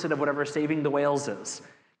opposite of whatever saving the whales is?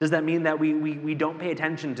 Does that mean that we don't pay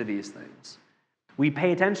attention to these things? We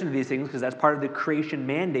pay attention to these things because that's part of the creation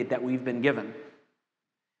mandate that we've been given.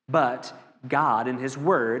 But God, in his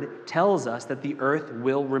word, tells us that the earth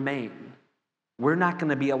will remain. We're not going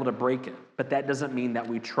to be able to break it, but that doesn't mean that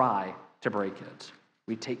we try to break it.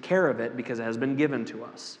 We take care of it because it has been given to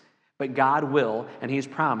us. But God will, and he's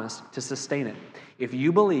promised to sustain it. If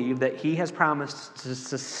you believe that he has promised to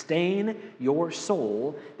sustain your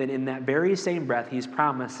soul, then in that very same breath, he's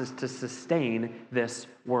promised to sustain this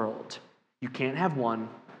world. You can't have one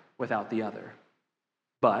without the other.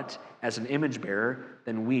 But as an image bearer,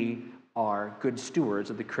 then we are good stewards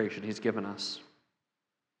of the creation he's given us.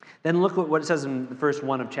 Then look at what it says in verse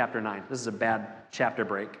 1 of chapter 9. This is a bad chapter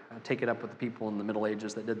break. I'll take it up with the people in the Middle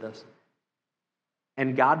Ages that did this.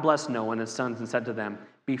 And God blessed Noah and his sons and said to them,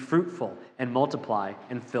 "Be fruitful and multiply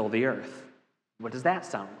and fill the earth." What does that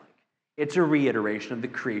sound like? It's a reiteration of the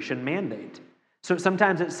creation mandate. So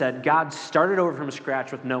sometimes it said God started over from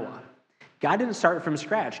scratch with Noah. God didn't start from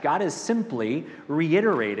scratch. God is simply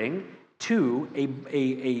reiterating to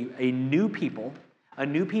a new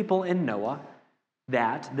people in Noah,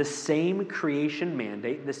 that the same creation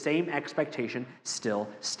mandate, the same expectation still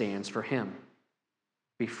stands for him.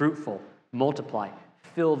 Be fruitful, multiply,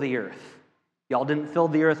 fill the earth. Y'all didn't fill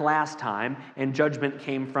the earth last time, and judgment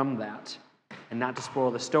came from that. And not to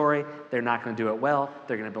spoil the story, they're not going to do it well.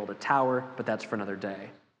 They're going to build a tower, but that's for another day.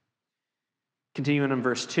 Continuing in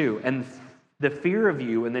verse 2, and the fear of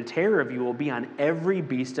you and the terror of you will be on every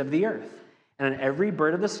beast of the earth, and on every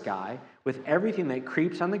bird of the sky, with everything that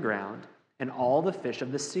creeps on the ground, and all the fish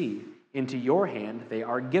of the sea. Into your hand they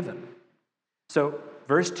are given. So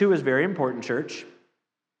verse 2 is very important, church.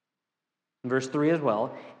 Verse 3 as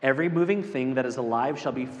well. Every moving thing that is alive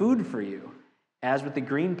shall be food for you. As with the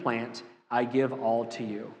green plant, I give all to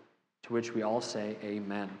you. To which we all say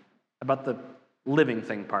amen. About the living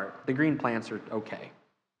thing part, the green plants are okay.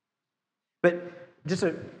 But just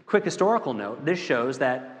a quick historical note, this shows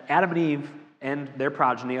that Adam and Eve and their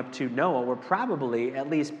progeny up to Noah were probably at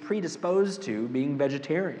least predisposed to being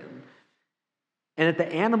vegetarian. And that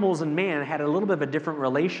the animals and man had a little bit of a different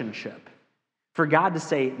relationship. For God to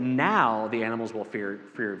say, now the animals will fear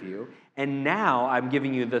of you, and now I'm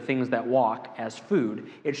giving you the things that walk as food,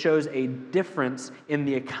 it shows a difference in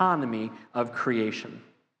the economy of creation.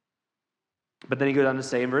 But then he goes on to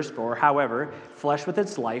say in verse 4, however, flesh with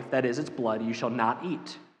its life, that is its blood, you shall not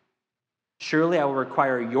eat. Surely I will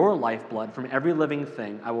require your lifeblood from every living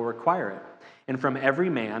thing, I will require it. And from every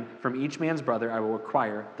man, from each man's brother, I will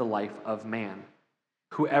require the life of man.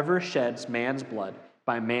 Whoever sheds man's blood,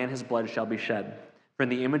 by man his blood shall be shed. For in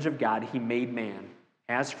the image of God he made man.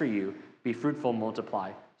 As for you, be fruitful,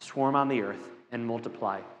 multiply, swarm on the earth, and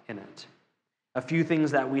multiply in it. A few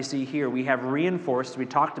things that we see here, we have reinforced, when we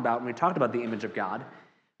talked about the image of God,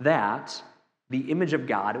 that the image of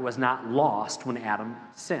God was not lost when Adam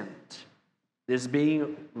sinned. This is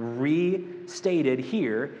being restated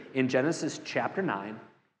here in Genesis chapter 9,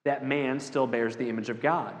 that man still bears the image of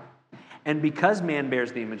God. And because man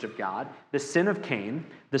bears the image of God, the sin of Cain,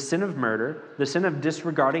 the sin of murder, the sin of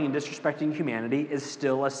disregarding and disrespecting humanity is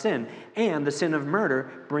still a sin. And the sin of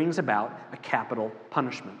murder brings about a capital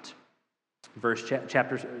punishment.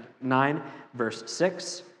 Chapter 9, verse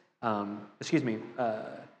 6. Verse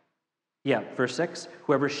 6.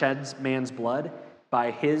 Whoever sheds man's blood,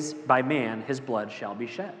 by man his blood shall be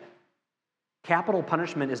shed. Capital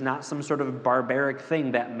punishment is not some sort of barbaric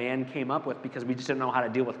thing that man came up with because we just didn't know how to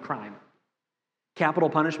deal with crime. Capital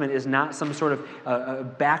punishment is not some sort of a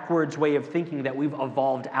backwards way of thinking that we've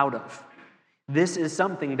evolved out of. This is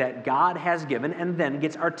something that God has given and then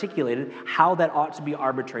gets articulated how that ought to be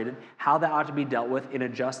arbitrated, how that ought to be dealt with in a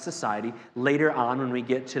just society later on when we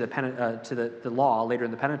get to the law later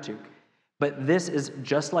in the Pentateuch. But this is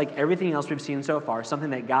just like everything else we've seen so far, something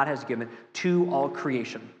that God has given to all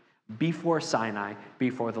creation before Sinai,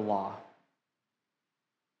 before the law.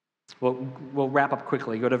 We'll wrap up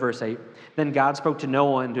quickly. Go to verse 8. Then God spoke to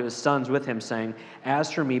Noah and to his sons with him, saying, As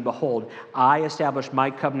for me, behold, I establish my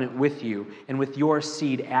covenant with you and with your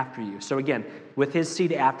seed after you. So again, with his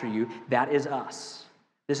seed after you, that is us.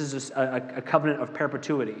 This is a covenant of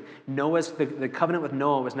perpetuity. The covenant with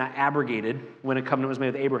Noah was not abrogated when a covenant was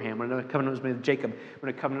made with Abraham, when a covenant was made with Jacob, when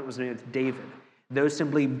a covenant was made with David. Those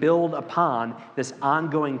simply build upon this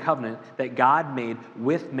ongoing covenant that God made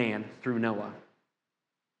with man through Noah.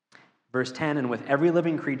 Verse 10, and with every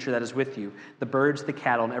living creature that is with you, the birds, the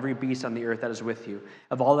cattle, and every beast on the earth that is with you,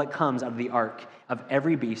 of all that comes out of the ark, of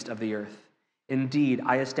every beast of the earth. Indeed,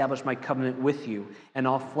 I establish my covenant with you, and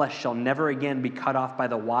all flesh shall never again be cut off by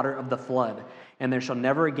the water of the flood, and there shall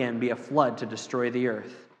never again be a flood to destroy the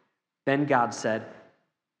earth. Then God said,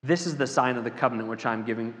 This is the sign of the covenant which I am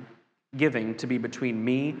giving to be between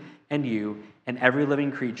me and you and every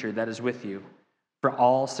living creature that is with you for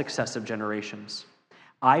all successive generations.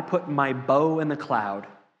 I put my bow in the cloud,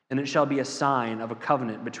 and it shall be a sign of a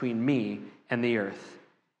covenant between me and the earth.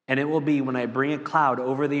 And it will be when I bring a cloud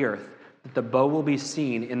over the earth that the bow will be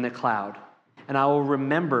seen in the cloud. And I will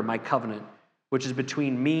remember my covenant, which is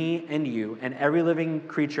between me and you and every living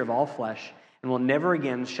creature of all flesh, and will never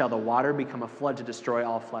again shall the water become a flood to destroy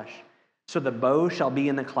all flesh. So the bow shall be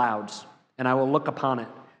in the clouds, and I will look upon it,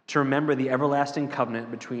 to remember the everlasting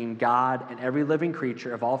covenant between God and every living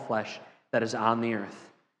creature of all flesh that is on the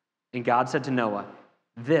earth. And God said to Noah,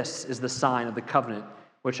 "This is the sign of the covenant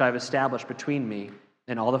which I have established between me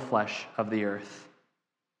and all the flesh of the earth."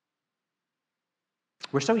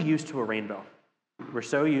 We're so used to a rainbow. We're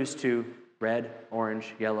so used to red,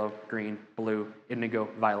 orange, yellow, green, blue, indigo,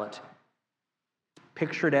 violet.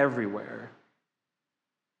 Pictured everywhere.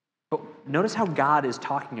 But notice how God is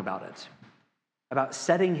talking about it, about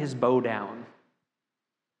setting his bow down.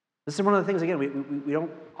 This is one of the things, again, we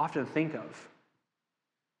don't often think of.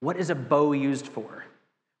 What is a bow used for?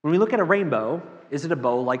 When we look at a rainbow, is it a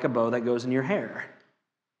bow like a bow that goes in your hair?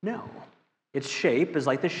 No. Its shape is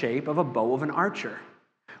like the shape of a bow of an archer.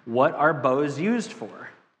 What are bows used for?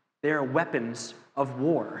 They are weapons of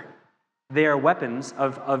war. They are weapons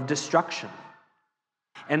of destruction.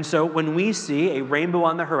 And so when we see a rainbow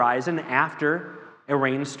on the horizon after a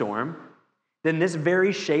rainstorm, then this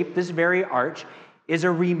very shape, this very arch, is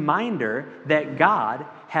a reminder that God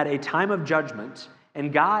had a time of judgment,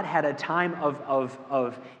 and God had a time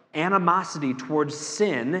of animosity towards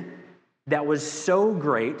sin that was so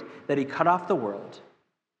great that he cut off the world.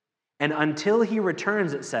 And until he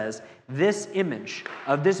returns, it says, this image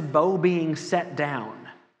of this bow being set down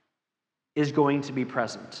is going to be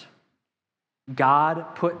present.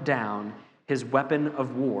 God put down his weapon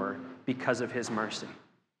of war because of his mercy.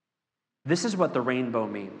 This is what the rainbow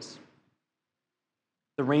means.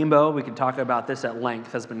 The rainbow, we can talk about this at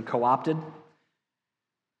length, has been co-opted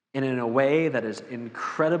and in a way that is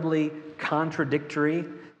incredibly contradictory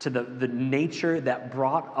to the nature that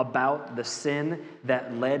brought about the sin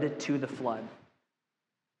that led to the flood.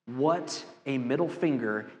 What a middle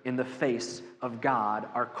finger in the face of God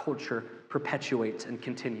our culture perpetuates and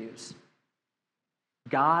continues.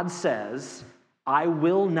 God says, I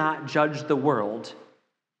will not judge the world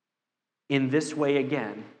in this way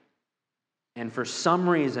again. And for some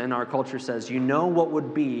reason, our culture says, you know what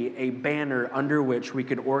would be a banner under which we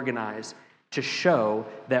could organize to show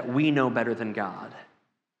that we know better than God?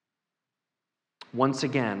 Once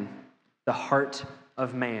again, the heart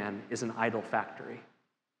of man is an idol factory.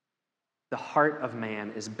 The heart of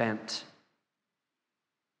man is bent.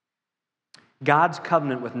 God's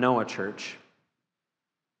covenant with Noah, church,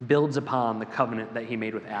 builds upon the covenant that he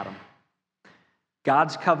made with Adam.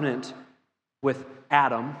 God's covenant with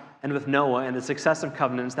Adam and with Noah and the successive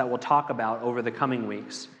covenants that we'll talk about over the coming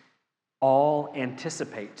weeks all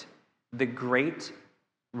anticipate the great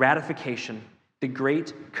ratification, the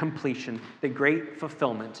great completion, the great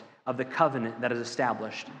fulfillment of the covenant that is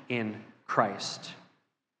established in Christ.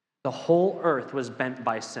 The whole earth was bent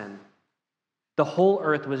by sin. The whole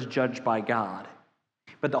earth was judged by God.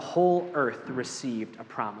 But the whole earth received a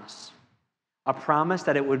promise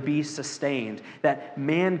that it would be sustained, that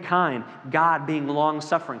mankind, God being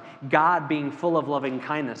long-suffering, God being full of loving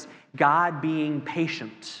kindness, God being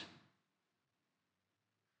patient,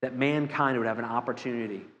 that mankind would have an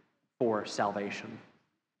opportunity for salvation.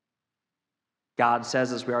 God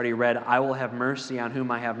says, as we already read, I will have mercy on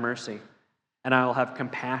whom I have mercy, and I will have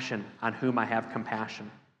compassion on whom I have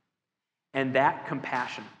compassion. And that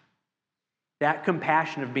compassion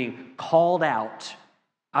of being called out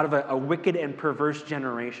of a wicked and perverse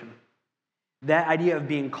generation, that idea of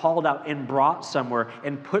being called out and brought somewhere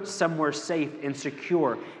and put somewhere safe and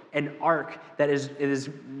secure, an ark that is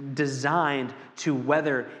designed to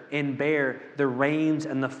weather and bear the rains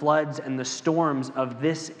and the floods and the storms of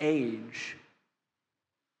this age.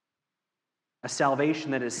 A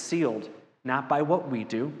salvation that is sealed not by what we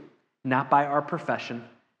do, not by our profession,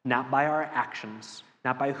 not by our actions,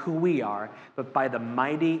 not by who we are, but by the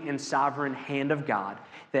mighty and sovereign hand of God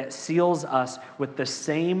that seals us with the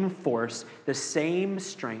same force, the same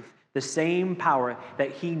strength, the same power that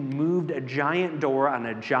he moved a giant door on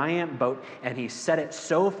a giant boat and he set it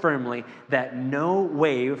so firmly that no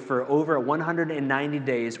wave for over 190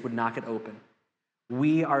 days would knock it open.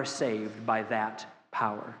 We are saved by that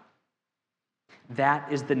power.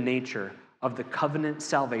 That is the nature of the covenant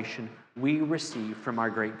salvation we receive from our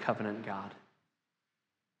great covenant God.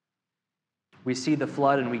 We see the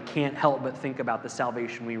flood and we can't help but think about the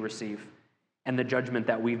salvation we receive and the judgment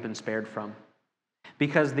that we've been spared from.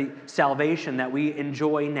 Because the salvation that we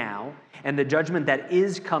enjoy now and the judgment that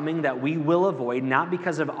is coming that we will avoid, not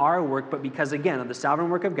because of our work, but because, again, of the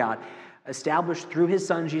sovereign work of God, established through his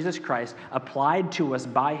Son, Jesus Christ, applied to us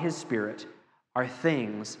by his Spirit, are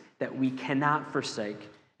things that we cannot forsake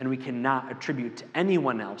and we cannot attribute to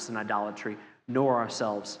anyone else in idolatry, nor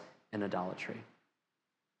ourselves in idolatry.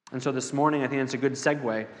 And so this morning, I think it's a good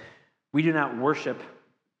segue. We do not worship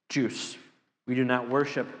juice. We do not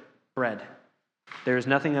worship bread. There's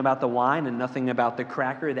nothing about the wine and nothing about the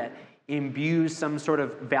cracker that imbues some sort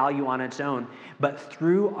of value on its own. But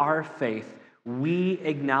through our faith, we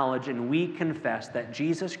acknowledge and we confess that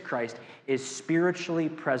Jesus Christ is spiritually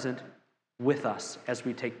present with us as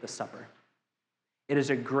we take the supper. It is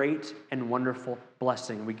a great and wonderful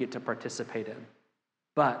blessing we get to participate in.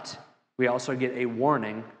 But we also get a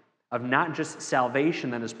warning of not just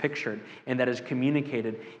salvation that is pictured and that is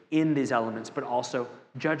communicated in these elements, but also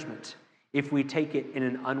judgment if we take it in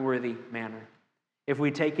an unworthy manner. If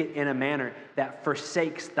we take it in a manner that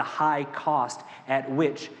forsakes the high cost at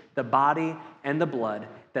which the body and the blood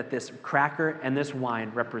that this cracker and this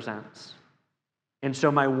wine represents. And so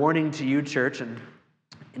my warning to you, church, and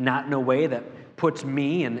not in a way that puts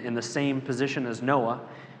me in the same position as Noah,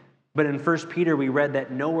 but in 1 Peter we read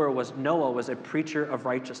that Noah was a preacher of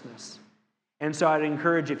righteousness. And so I'd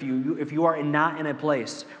encourage if you are not in a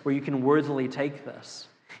place where you can worthily take this,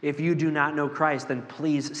 if you do not know Christ, then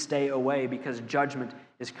please stay away because judgment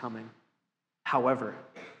is coming. However,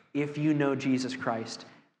 if you know Jesus Christ,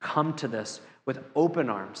 come to this with open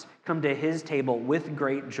arms. Come to his table with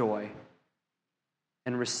great joy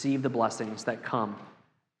and receive the blessings that come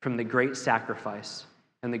from the great sacrifice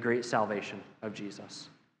and the great salvation of Jesus.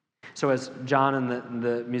 So as John and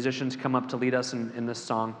the musicians come up to lead us in this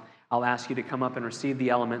song, I'll ask you to come up and receive the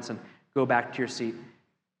elements and go back to your seat,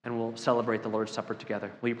 and we'll celebrate the Lord's Supper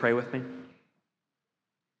together. Will you pray with me?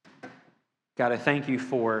 God, I thank you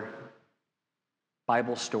for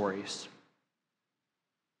Bible stories.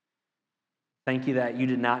 Thank you that you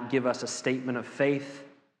did not give us a statement of faith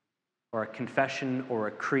or a confession or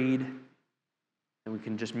a creed, and we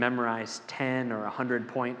can just memorize 10 or 100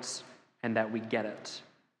 points and that we get it.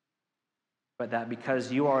 But that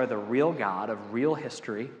because you are the real God of real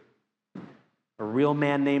history, a real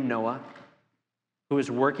man named Noah, who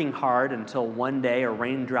was working hard until one day a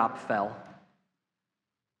raindrop fell,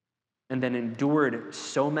 and then endured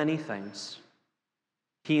so many things,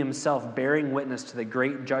 he himself bearing witness to the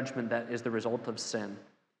great judgment that is the result of sin,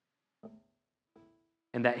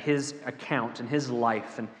 and that his account and his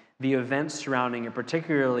life and the events surrounding it,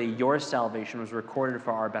 particularly your salvation, was recorded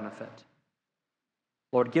for our benefit.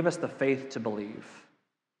 Lord, give us the faith to believe,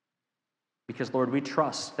 because, Lord, we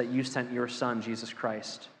trust that you sent your Son, Jesus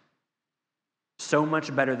Christ, so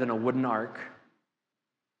much better than a wooden ark,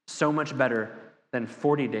 so much better than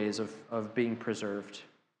 40 days of being preserved.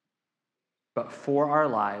 But for our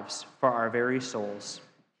lives, for our very souls,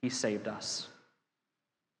 he saved us.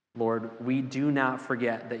 Lord, we do not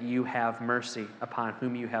forget that you have mercy upon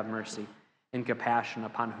whom you have mercy, and compassion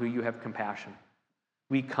upon who you have compassion.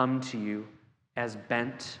 We come to you as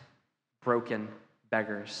bent, broken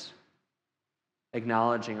beggars,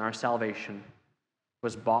 acknowledging our salvation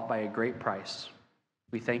was bought by a great price.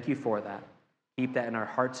 We thank you for that. Keep that in our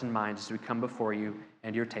hearts and minds as we come before you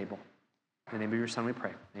and your table. In the name of your Son we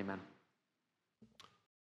pray. Amen.